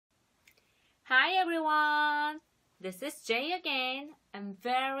Hi everyone, this is Jay again. I'm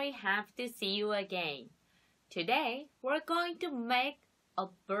very happy to see you again. Today we're going to make a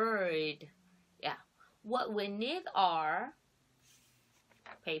bird. What we need are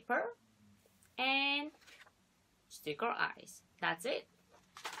paper and sticker eyes. That's it.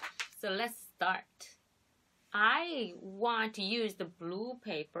 So let's start. I want to use the blue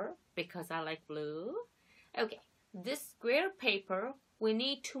paper because I like blue. Okay, this square paper we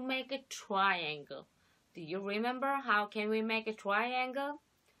need to make a triangle. Do you remember how can we make a triangle?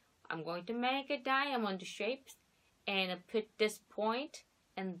 I'm going to make a diamond shape and put this point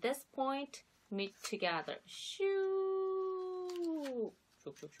and this point meet together. Shoo!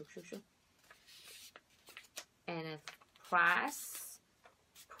 Shoo, shoo, shoo, shoo, shoo. And press.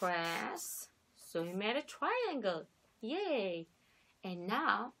 So we made a triangle. Yay! And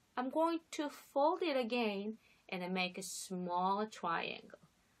now I'm going to fold it again and make a small triangle.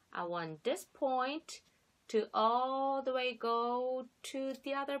 I want this point to all the way go to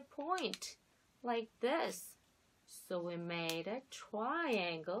the other point, like this. So we made a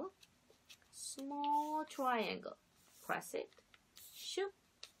triangle, small triangle. Press it, shoop,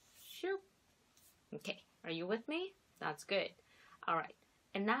 shoop. Okay, are you with me? That's good. All right,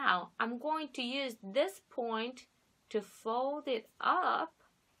 and now I'm going to use this point to fold it up,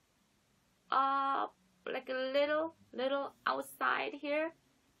 like a little outside here,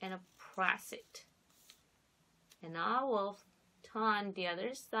 and press it. And I will turn the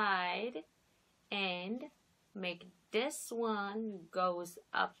other side and make this one goes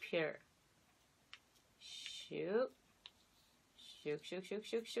up here. Shoot. Shoot, shoot, shoot,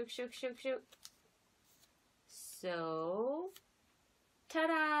 shoot, shoot, shoot, shoot, shoot. So,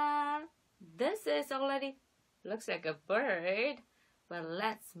 ta-da! This is already looks like a bird, but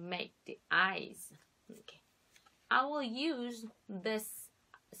let's make the eyes. Okay, I will use this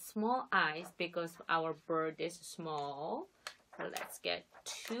small eyes because our bird is small. So let's get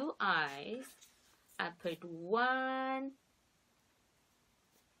 2 eyes. I put 1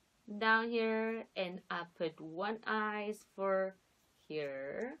 down here and I put 1 eyes for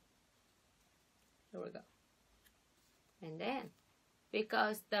here. Here we go. And then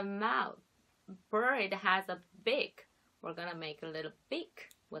because the mouth bird has a beak, we're gonna make a little beak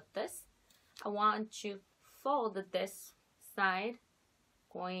with this. I want to fold this side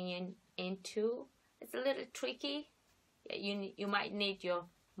going into. It's a little tricky. You might need your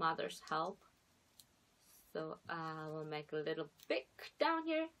mother's help. So I will make a little beak down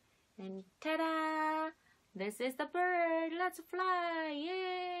here, and ta-da! This is the bird. Let's fly!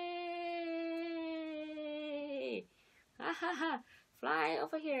 Yay! Ha ha ha! Fly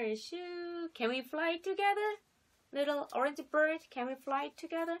over here. Shoo! Can we fly together? Little orange bird, can we fly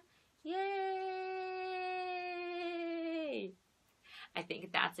together? Yay! I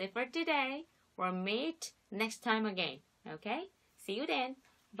think that's it for today. We'll meet next time again. Okay? See you then.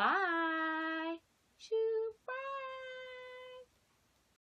 Bye!